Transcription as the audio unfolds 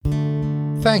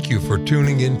Thank you for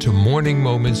tuning in to Morning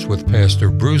Moments with Pastor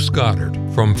Bruce Goddard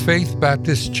from Faith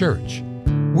Baptist Church.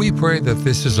 We pray that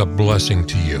this is a blessing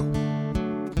to you.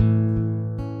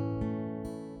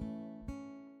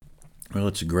 Well,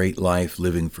 it's a great life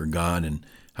living for God, and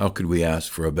how could we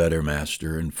ask for a better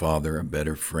master and father, a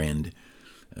better friend?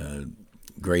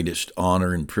 Greatest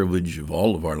honor and privilege of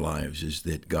all of our lives is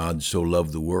that God so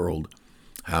loved the world,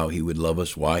 how he would love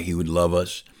us, why he would love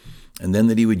us, and then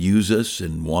that he would use us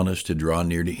and want us to draw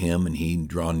near to him, and he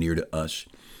draw near to us.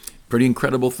 Pretty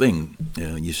incredible thing.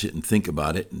 You sit and think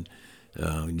about it.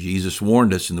 And Jesus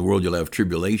warned us, in the world you'll have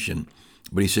tribulation,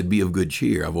 but he said, be of good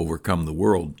cheer, I've overcome the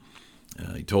world.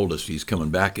 He told us he's coming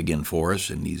back again for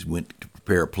us, and he's went to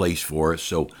prepare a place for us.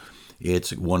 So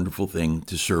it's a wonderful thing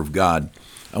to serve God.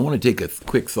 I want to take a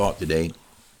quick thought today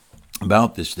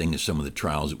about this thing of some of the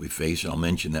trials that we face, and I'll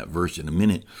mention that verse in a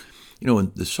minute. You know,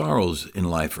 the sorrows in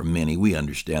life are many. We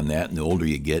understand that, and the older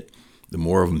you get, the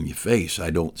more of them you face. I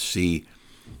don't see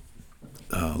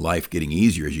life getting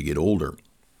easier as you get older.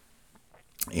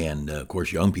 And, of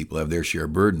course, young people have their share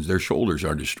of burdens. Their shoulders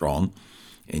aren't as strong.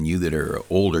 And you that are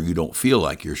older, you don't feel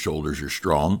like your shoulders are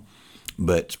strong.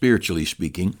 But spiritually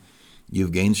speaking,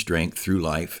 you've gained strength through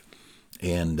life.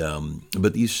 And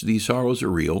but these sorrows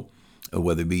are real,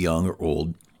 whether it be young or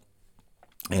old.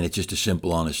 And it's just a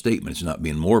simple, honest statement. It's not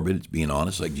being morbid. It's being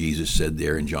honest, like Jesus said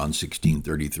there in John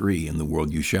 16:33, in the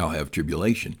world you shall have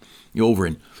tribulation. Over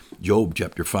in Job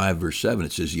chapter 5, verse 7,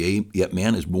 it says, yet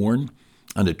man is born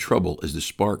unto trouble as the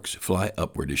sparks fly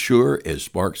upward. As sure as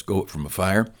sparks go up from a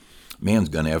fire, man's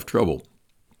going to have trouble.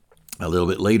 A little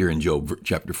bit later in Job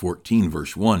chapter 14,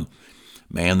 verse 1,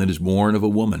 man that is born of a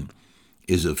woman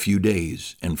is of few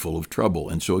days and full of trouble.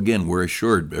 And so again, we're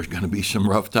assured there's going to be some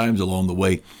rough times along the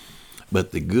way,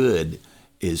 but the good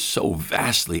is so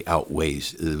vastly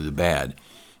outweighs the bad,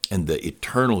 and the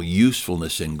eternal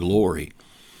usefulness and glory.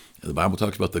 The Bible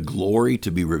talks about the glory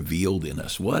to be revealed in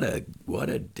us. What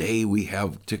a day we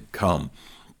have to come.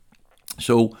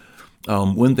 So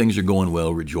when things are going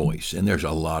well, rejoice. And there's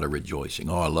a lot of rejoicing.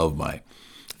 I love my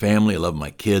family. I love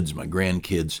my kids, my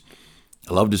grandkids.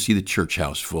 I love to see the church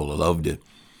house full. I love to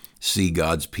see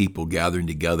God's people gathering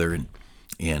together and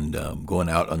going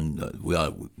out on,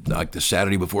 like the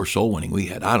Saturday before soul winning. We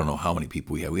had, I don't know how many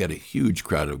people we had. We had a huge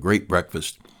crowd, a great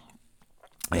breakfast.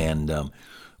 And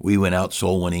we went out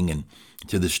soul winning and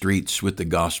to the streets with the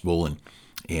gospel.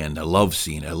 And I love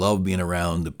being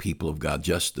around the people of God,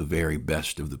 just the very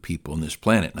best of the people on this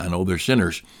planet. And I know they're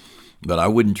sinners, but I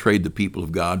wouldn't trade the people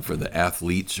of God for the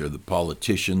athletes or the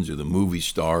politicians or the movie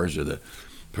stars or the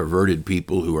perverted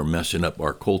people who are messing up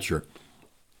our culture.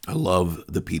 I love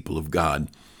the people of God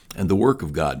and the work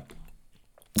of God.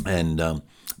 And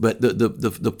but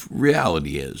the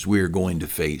reality is we're going to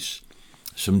face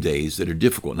some days that are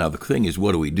difficult. Now, the thing is,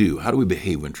 what do? How do we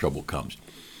behave when trouble comes?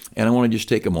 And I want to just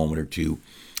take a moment or two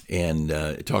and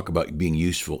talk about being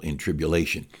useful in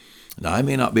tribulation. Now, I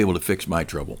may not be able to fix my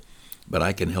trouble, but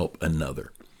I can help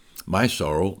another. My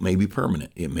sorrow may be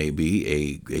permanent. It may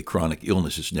be a chronic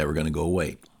illness that's never going to go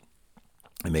away.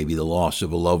 It may be the loss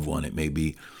of a loved one. It may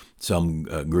be some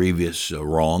grievous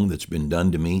wrong that's been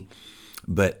done to me,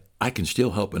 but I can still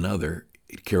help another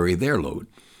carry their load.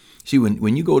 See,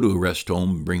 when you go to a rest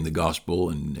home, bring the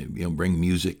gospel and bring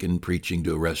music and preaching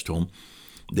to a rest home,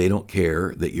 they don't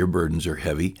care that your burdens are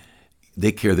heavy.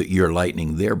 They care that you're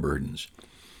lightening their burdens.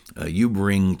 You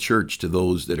bring church to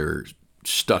those that are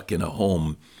stuck in a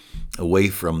home away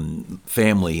from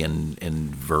family and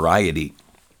variety.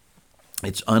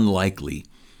 It's unlikely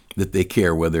that they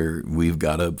care whether we've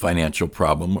got a financial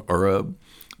problem or a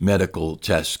medical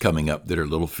test coming up that are a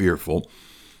little fearful.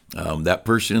 That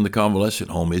person in the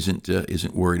convalescent home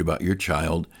isn't worried about your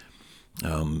child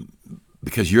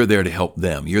because you're there to help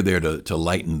them. You're there to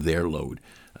lighten their load.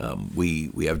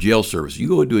 We have jail service. You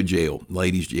go into a jail,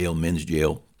 ladies' jail, men's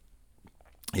jail.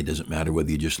 It doesn't matter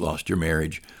whether you just lost your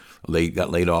marriage,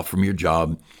 got laid off from your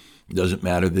job. It doesn't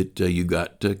matter that you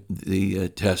got the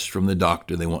test from the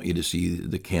doctor. They want you to see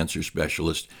the cancer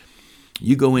specialist.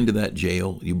 You go into that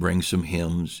jail, you bring some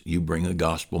hymns, you bring a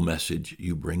gospel message,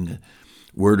 you bring a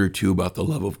word or two about the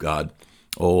love of God.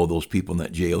 Oh, those people in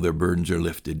that jail, their burdens are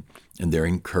lifted and they're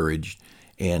encouraged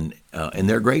and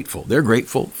they're grateful. They're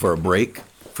grateful for a break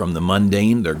from the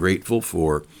mundane. They're grateful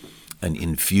for an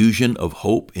infusion of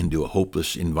hope into a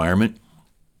hopeless environment.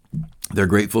 They're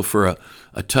grateful for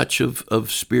a touch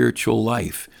of spiritual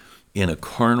life in a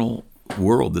carnal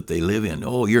world that they live in.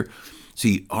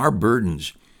 See, our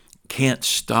burdens can't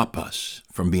stop us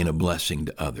from being a blessing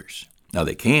to others. Now,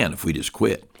 they can if we just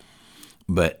quit,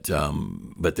 but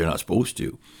they're not supposed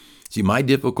to. See, my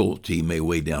difficulty may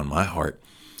weigh down my heart,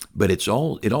 but it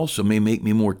also may make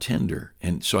me more tender,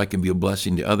 and so I can be a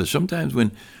blessing to others. Sometimes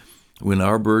when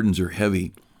our burdens are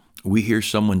heavy, we hear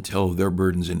someone tell of their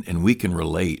burdens, and we can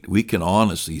relate. We can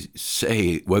honestly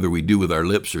say, whether we do with our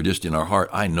lips or just in our heart,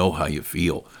 I know how you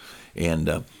feel.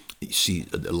 And see,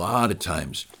 a lot of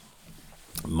times,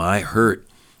 my hurt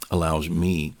allows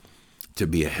me to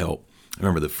be a help. I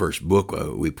remember the first book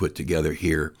we put together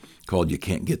here called You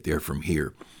Can't Get There From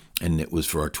Here. And it was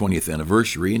for our 20th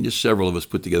anniversary, and just several of us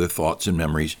put together thoughts and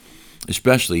memories,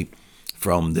 especially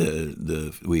from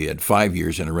we had 5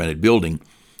 years in a rented building,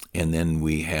 and then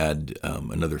we had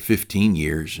another 15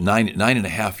 years, nine and a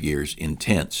half years in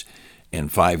tents,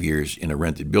 and 5 years in a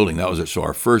rented building. That was it. So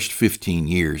our first 15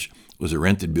 years was a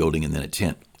rented building and then a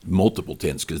tent, multiple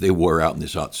tents, because they wore out in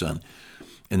this hot sun.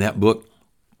 And that book,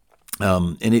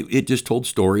 and it just told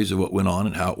stories of what went on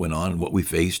and how it went on and what we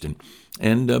faced,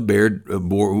 and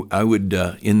bore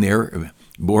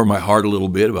my heart a little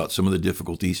bit about some of the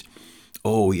difficulties.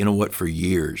 Oh, you know what? For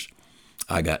years,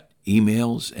 I got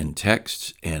emails and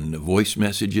texts and voice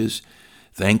messages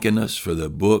thanking us for the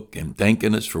book and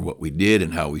thanking us for what we did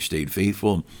and how we stayed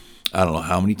faithful. I don't know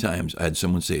how many times I had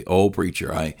someone say, "Oh,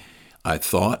 preacher, I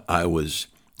thought I was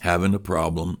having a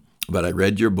problem, but I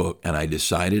read your book and I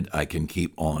decided I can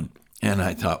keep on." And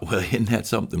I thought, well, isn't that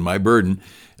something? My burden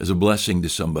is a blessing to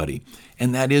somebody.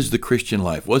 And that is the Christian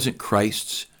life. Wasn't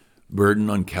Christ's burden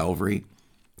on Calvary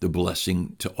the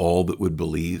blessing to all that would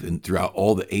believe, and throughout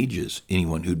all the ages,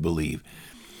 anyone who'd believe?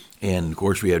 And of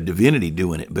course, we have divinity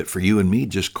doing it, but for you and me,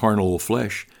 just carnal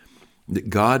flesh,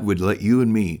 that God would let you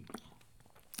and me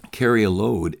carry a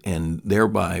load and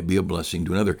thereby be a blessing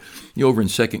to another. Over in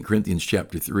 2 Corinthians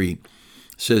chapter 3,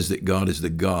 says that God is the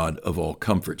God of all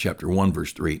comfort. Chapter 1,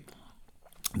 verse 3.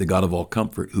 The God of all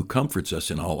comfort, who comforts us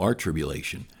in all our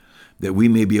tribulation, that we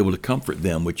may be able to comfort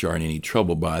them which are in any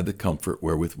trouble by the comfort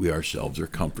wherewith we ourselves are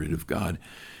comforted of God.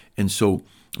 And so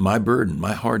my burden,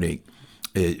 my heartache,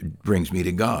 it brings me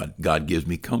to God. God gives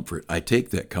me comfort. I take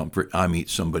that comfort. I meet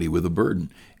somebody with a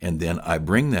burden, and then I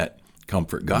bring that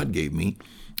comfort God gave me,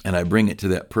 and I bring it to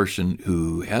that person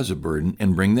who has a burden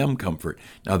and bring them comfort.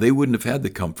 Now, they wouldn't have had the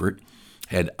comfort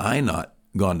had I not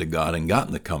gone to God and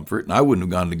gotten the comfort, and I wouldn't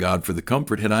have gone to God for the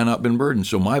comfort had I not been burdened.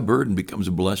 So my burden becomes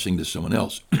a blessing to someone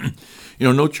else.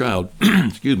 No child,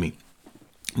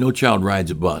 no child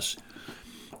rides a bus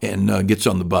and gets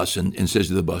on the bus and says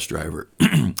to the bus driver,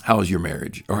 "How's your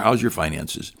marriage?" or "How's your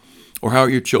finances?" or "How are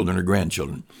your children or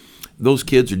grandchildren?" Those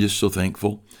kids are just so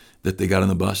thankful that they got on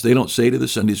the bus. They don't say to the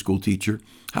Sunday school teacher,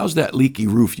 "How's that leaky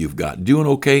roof you've got? Doing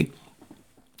okay?"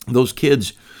 Those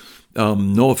kids,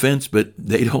 no offense, but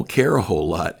they don't care a whole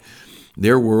lot.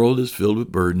 Their world is filled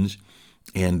with burdens,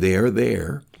 and they are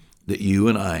there that you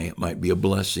and I might be a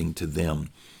blessing to them.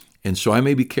 And so I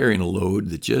may be carrying a load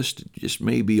that just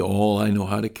may be all I know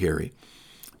how to carry.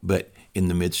 But in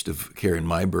the midst of carrying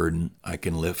my burden, I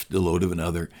can lift the load of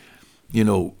another.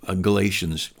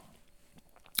 Galatians,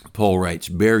 Paul writes,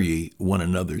 "Bear ye one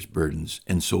another's burdens,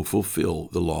 and so fulfill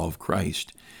the law of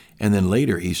Christ." And then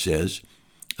later he says,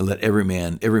 "Let every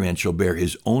man shall bear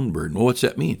his own burden." Well, what's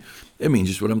that mean? That means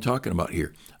just what I'm talking about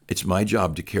here. It's my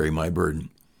job to carry my burden.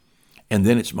 And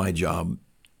then it's my job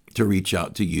to reach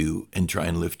out to you and try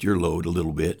and lift your load a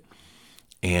little bit.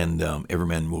 And every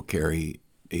man will carry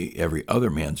every other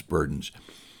man's burdens.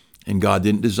 And God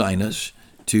didn't design us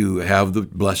to have the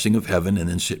blessing of heaven and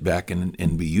then sit back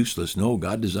and be useless. No,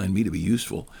 God designed me to be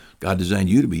useful. God designed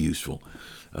you to be useful.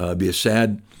 It'd be a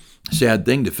sad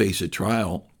thing to face a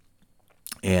trial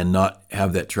and not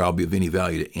have that trial be of any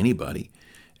value to anybody.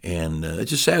 And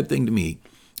it's a sad thing to me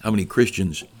how many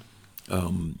Christians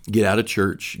get out of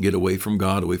church, get away from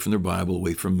God, away from their Bible,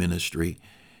 away from ministry,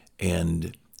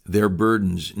 and their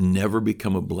burdens never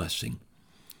become a blessing.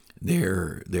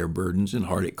 Their burdens and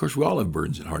heartache. Of course, we all have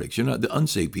burdens and heartaches. The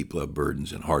unsaved people have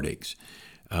burdens and heartaches.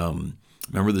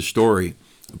 Remember the story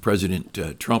of President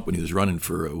Trump when he was running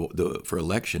for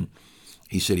election.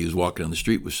 He said he was walking on the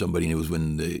street with somebody, and it was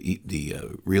when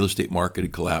the real estate market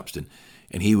had collapsed,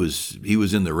 and he was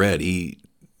in the red.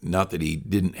 Not that he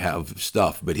didn't have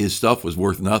stuff, but his stuff was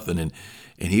worth nothing, and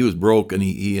he was broke, and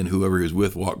he and whoever he was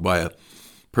with walked by a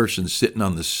person sitting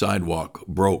on the sidewalk,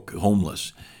 broke,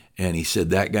 homeless, and he said,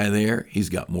 "That guy there, he's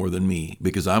got more than me,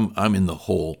 because I'm in the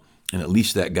hole, and at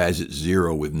least that guy's at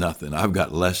zero with nothing. I've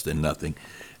got less than nothing."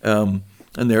 And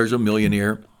there's a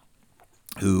millionaire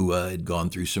who had gone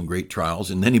through some great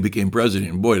trials, and then he became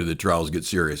president, and boy, did the trials get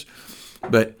serious.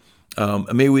 But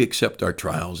may we accept our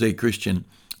trials. Hey, Christian,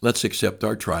 let's accept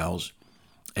our trials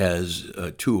as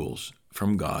tools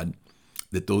from God,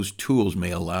 that those tools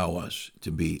may allow us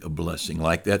to be a blessing.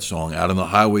 Like that song, "Out on the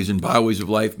highways and byways of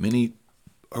life, many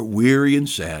are weary and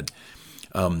sad,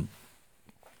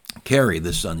 carry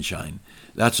the sunshine.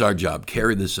 That's our job.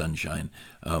 Carry the sunshine,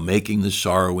 making the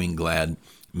sorrowing glad.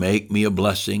 Make me a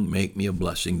blessing. Make me a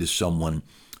blessing to someone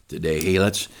today. Hey,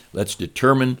 let's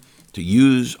determine to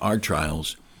use our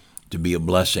trials to be a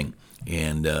blessing.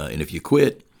 And if you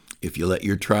quit, if you let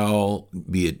your trial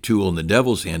be a tool in the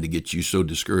devil's hand to get you so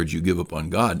discouraged you give up on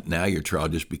God, now your trial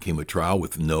just became a trial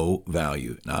with no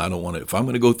value. Now, I don't want to, if I'm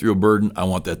going to go through a burden, I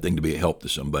want that thing to be a help to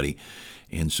somebody.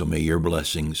 And so may your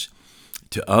blessings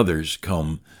to others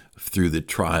come through the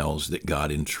trials that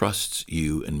God entrusts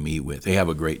you and me with. Hey, have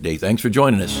a great day. Thanks for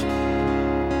joining us.